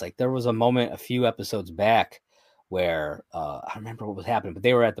like this. Like there was a moment a few episodes back where I don't remember what was happening, but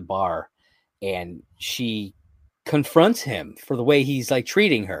they were at the bar and she confronts him for the way he's like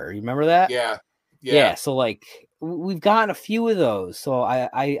treating her. You remember that? Yeah. So like we've gotten a few of those. So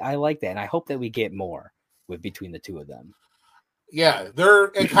I like that. And I hope that we get more with between the two of them. Yeah.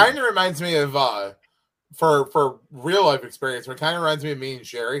 It kind of reminds me of, for real life experience, it kind of reminds me of me and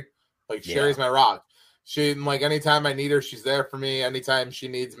Sherry. Like Sherry's my rock. She, like, anytime I need her, she's there for me. Anytime she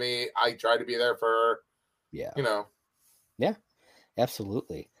needs me, I try to be there for her. Yeah. Yeah,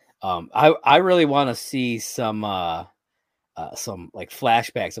 absolutely. I really want to see some like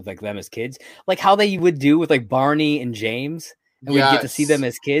flashbacks of like them as kids, like how they would do with like Barney and James, and we get to see them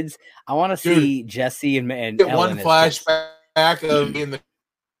as kids. I want to see Jesse and Ellen one flashback of being the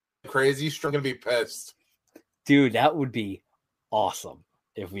crazy. She's gonna be pissed, dude. That would be awesome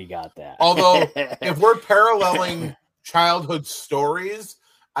if we got that. Although, if we're paralleling childhood stories,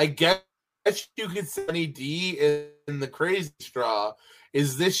 I guess you could say Sunny D in the Crazy Straw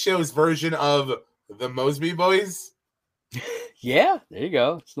is this show's version of the Mosby Boys. Yeah, there you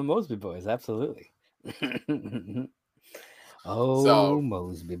go. It's the Mosby Boys, absolutely.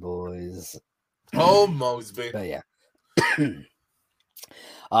 Mosby Boys. Oh, Mosby. But yeah.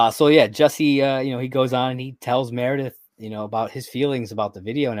 So yeah, Jesse, he goes on and he tells Meredith, about his feelings about the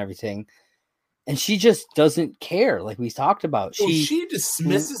video and everything. And she just doesn't care. Like we talked about. She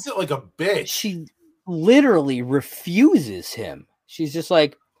dismisses it like a bitch. She literally refuses him. She's just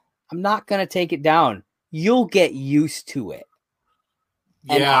like, I'm not going to take it down. You'll get used to it.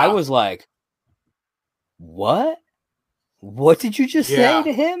 Yeah. And I was like, what? What did you just say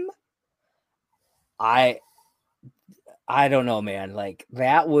to him? I don't know, man. Like,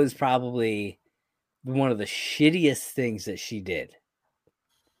 that was probably one of the shittiest things that she did.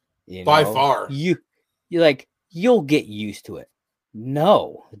 By far. You're like, you'll get used to it.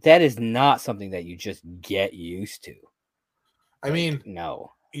 No, that is not something that you just get used to. I mean,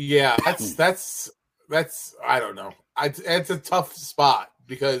 no. Yeah, that's I don't know. It's a tough spot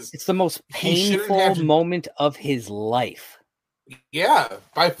because it's the most painful moment of his life. Yeah,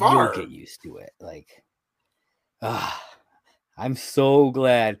 by far. You'll get used to it. Like, I'm so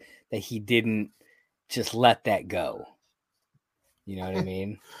glad that he didn't just let that go. You know what I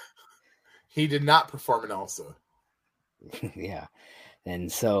mean? He did not perform in Elsa. Yeah.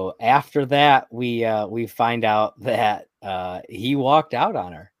 And so after that, we find out that he walked out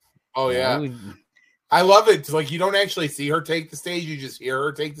on her. Oh, yeah. I love it. It's like you don't actually see her take the stage. You just hear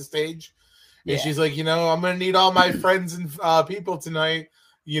her take the stage. And she's like, I'm going to need all my friends and people tonight.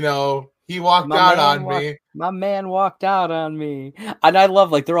 He walked out on me. My man walked out on me. And I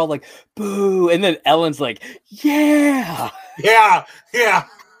love, like, they're all like, boo. And then Ellen's like, yeah. Yeah. Yeah.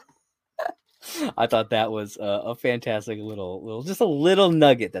 I thought that was a fantastic little, just a little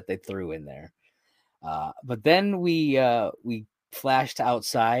nugget that they threw in there. But then we flash to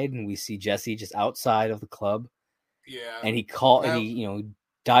outside and we see Jesse just outside of the club. Yeah. And he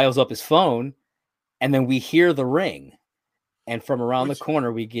dials up his phone, and then we hear the ring. And from around the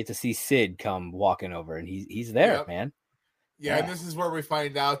corner, we get to see Sid come walking over, and he's there, man. Yeah, and this is where we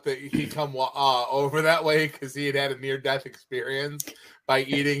find out that he come over that way because he had a near-death experience by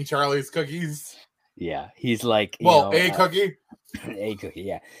eating Charlie's cookies. Yeah, he's like, a cookie. A cookie,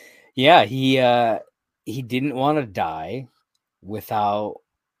 yeah. Yeah, he didn't want to die without,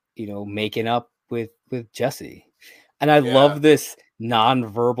 making up with Jesse. And I love this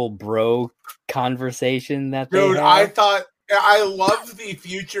non-verbal bro conversation that they have. I loved the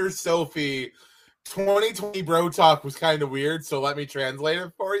future Sophie 2020 bro talk was kind of weird, so let me translate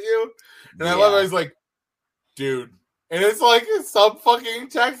it for you. And I love it. I was like, dude. And it's like some fucking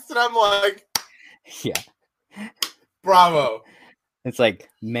text, and I'm like, yeah. Bravo. It's like,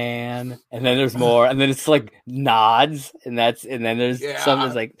 man, and then there's more, and then it's like nods, and then there's something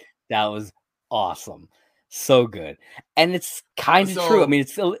that's like, that was awesome. So good. And it's kind of true. I mean,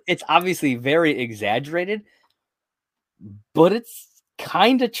 it's obviously very exaggerated, but it's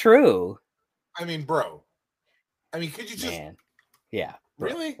kind of true. I mean, bro. I mean, could you just... Man. Yeah. Bro.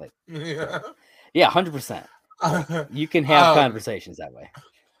 Really? Like, yeah, 100%. You can have conversations that way.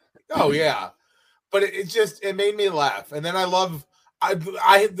 Oh, yeah. But it made me laugh. And then I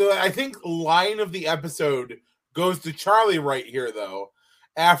think line of the episode goes to Charlie right here, though.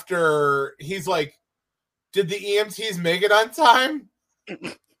 After he's like, did the EMTs make it on time?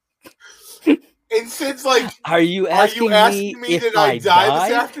 And Sid's like, Are you asking me did I die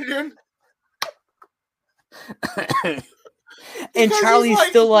this afternoon? And Charlie's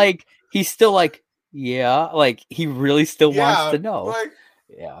he's still like, yeah, like he really still wants to know. Like,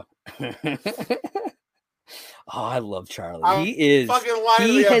 yeah. Oh, I love Charlie.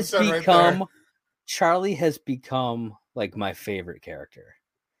 Charlie has become like my favorite character.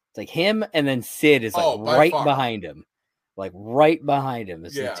 It's like him, and then Sid is like right behind him. Like right behind him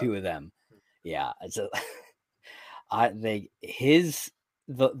is the two of them. Yeah, it's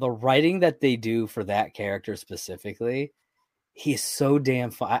the writing that they do for that character specifically, he's so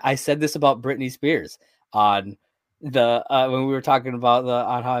damn fun. I said this about Britney Spears on the when we were talking about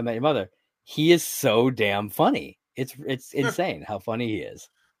on How I Met Your Mother. He is so damn funny. It's insane how funny he is.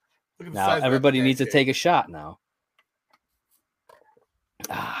 Now everybody needs to take a shot now.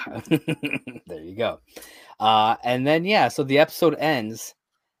 There you go. And then so the episode ends.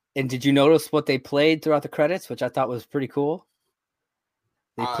 And did you notice what they played throughout the credits, which I thought was pretty cool?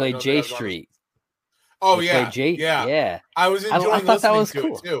 They played J Street. Oh, yeah. I was enjoying I thought that was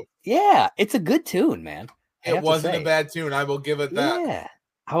cool too. Yeah, it's a good tune, man. It wasn't a bad tune. I will give it that. Yeah.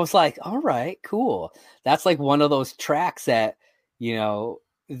 I was like, all right, cool. That's like one of those tracks that,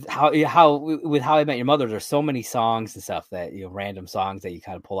 how with How I Met Your Mother, there's so many songs and stuff that, random songs that you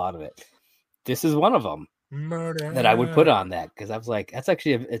kind of pull out of it. This is one of them that I would put on that because I was like, that's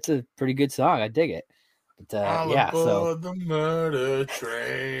actually it's a pretty good song. I dig it. But All yeah, so aboard the murder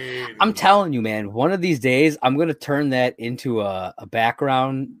train. I'm telling you, man, one of these days I'm gonna turn that into a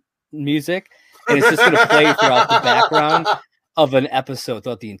background music, and it's just gonna play throughout the background of an episode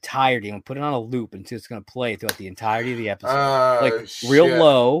throughout the entirety. I'm gonna put it on a loop until it's gonna play throughout the entirety of the episode, like real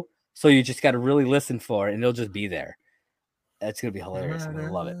low. So you just got to really listen for it, and it'll just be there. That's gonna be hilarious. I'm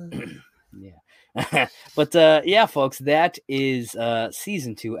gonna love it. Yeah. But yeah, folks, that is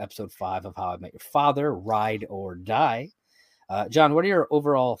season 2, episode 5 of How I Met Your Father, Ride or Die. John, what are your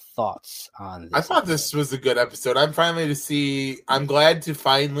overall thoughts on this? I thought this was a good episode. I'm glad to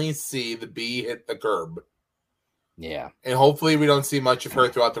finally see the bee hit the curb. Yeah. And hopefully we don't see much of her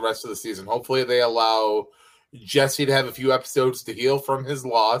throughout the rest of the season. Hopefully they allow Jesse to have a few episodes to heal from his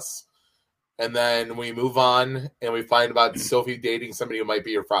loss. And then we move on and we find about Sophie dating somebody who might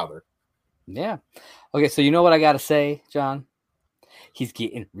be her father. Yeah. Okay, so you know what I got to say, John? He's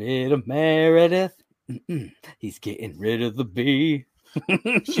getting rid of Meredith. He's getting rid of the bee.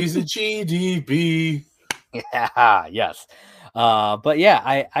 She's a GDB. Yeah, yes. But yeah,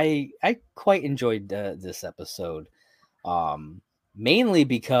 I quite enjoyed this episode. Mainly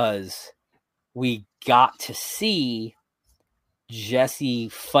because we got to see Jesse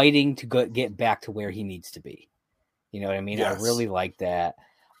fighting to get back to where he needs to be. You know what I mean? Yes. I really like that.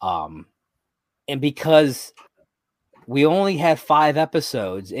 And because we only had 5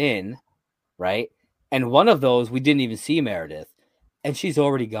 episodes in, right? And one of those we didn't even see Meredith, and she's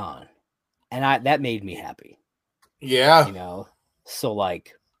already gone. And that made me happy. Yeah. You know, so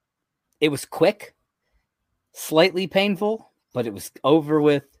like it was quick, slightly painful, but it was over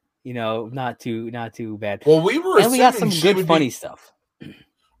with, you know, not too bad. Well, we got some good funny stuff.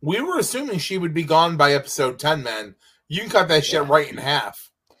 We were assuming she would be gone by episode 10, man. You can cut that shit right in half.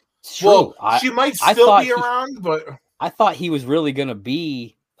 True. Well, she might still be around, but I thought he was really gonna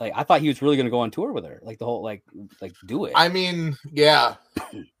be like, I thought he was really gonna go on tour with her, like the whole like do it. I mean, yeah.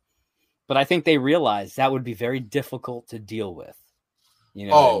 But I think they realized that would be very difficult to deal with. You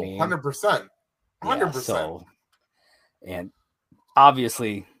know what I mean? 100%. 100%. So, and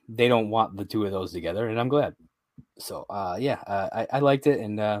obviously they don't want the two of those together, and I'm glad. So I liked it,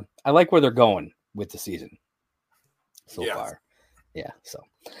 and I like where they're going with the season so far. Yeah, so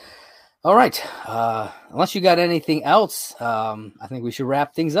all right. Unless you got anything else, I think we should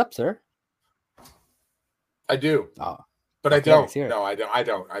wrap things up, sir. I do. But I don't. No, I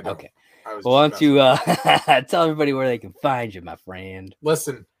don't. Okay. Well, why don't you tell everybody where they can find you, my friend?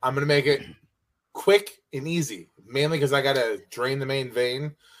 Listen, I'm going to make it quick and easy, mainly because I got to drain the main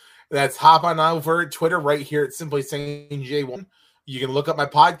vein. That's hop on over Twitter right here at Simply Saying J1. You can look up my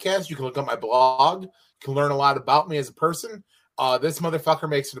podcast. You can look up my blog. You can learn a lot about me as a person. This motherfucker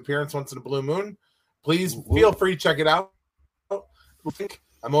makes an appearance once in a blue moon. Please feel free to check it out.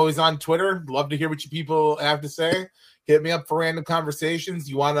 I'm always on Twitter. Love to hear what you people have to say. Hit me up for random conversations.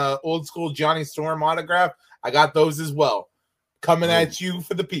 You want an old school Johnny Storm autograph? I got those as well. Coming at you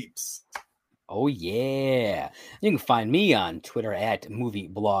for the peeps. Oh, yeah. You can find me on Twitter at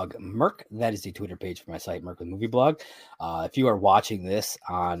MovieBlogMerc. That is the Twitter page for my site, Merc with Movie Blog. If you are watching this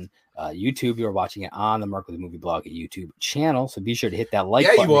on YouTube, you are watching it on the Merc with Movie Blog YouTube channel. So be sure to hit that like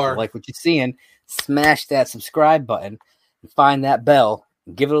button if you like what you're seeing. Smash that subscribe button and find that bell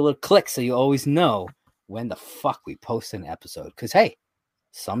and give it a little click so you always know when the fuck we post an episode. Because, hey,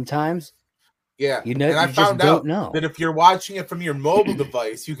 sometimes... Yeah, and I found out that if you're watching it from your mobile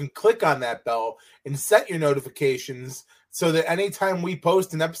device, you can click on that bell and set your notifications so that anytime we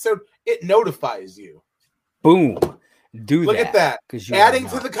post an episode, it notifies you. Boom. Look at that. Adding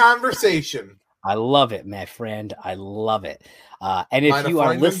to the conversation. I love it, my friend. I love it. And if you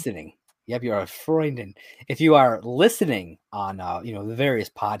are listening, you're a friend. If you are listening on, the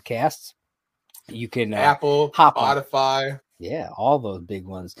various podcasts, you can Apple, Spotify. Yeah, all those big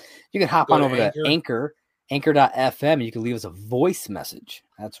ones. You can hop on over to Anchor.fm. You can leave us a voice message.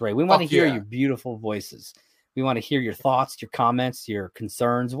 That's right. We want to hear your beautiful voices. We want to hear your thoughts, your comments, your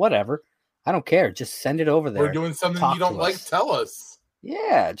concerns, whatever. I don't care. Just send it over there. We're doing something you don't like, tell us.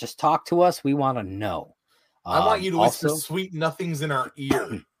 Yeah, just talk to us. We want to know. I want you to whisper sweet nothings in our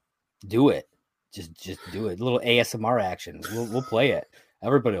ear. Do it. Just do it. A little ASMR action. We'll play it.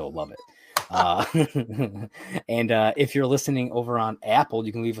 Everybody will love it. And if you're listening over on Apple,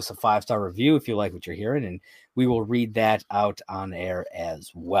 you can leave us a 5-star review if you like what you're hearing, and we will read that out on air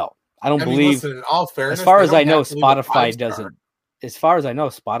as well. I believe, listen, in all fairness, as far as I know, Spotify doesn't. As far as I know,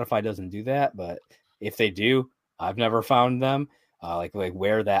 Spotify doesn't do that. But if they do, I've never found them like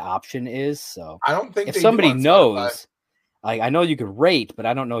where that option is. So I don't think if somebody knows, I know you can rate, but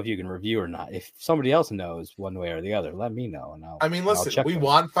I don't know if you can review or not. If somebody else knows one way or the other, let me know. And I mean, listen, we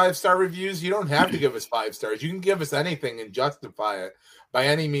want 5-star reviews. You don't have to give us 5 stars. You can give us anything and justify it by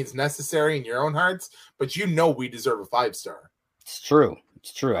any means necessary in your own hearts, but you know we deserve a 5-star. It's true.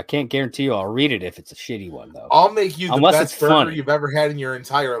 It's true. I can't guarantee you I'll read it if it's a shitty one, though. I'll make you the best burger you've ever had in your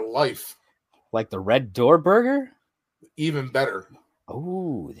entire life. Like the Red Door Burger? Even better.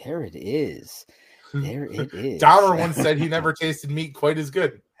 Oh, there it is. There it is. Dahmer once said he never tasted meat quite as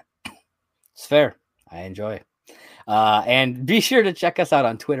good. It's fair. I enjoy it. And be sure to check us out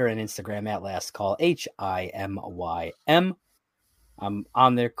on Twitter and Instagram at Last Call, HIMYM. I'm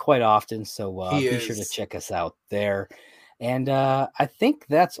on there quite often, so be sure to check us out there. And I think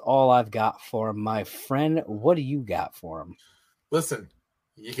that's all I've got for him, my friend. What do you got for him? Listen,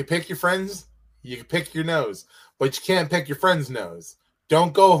 you can pick your friends, you can pick your nose, but you can't pick your friend's nose.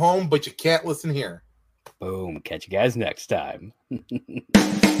 Don't go home, but you can't listen here. Boom. Catch you guys next time.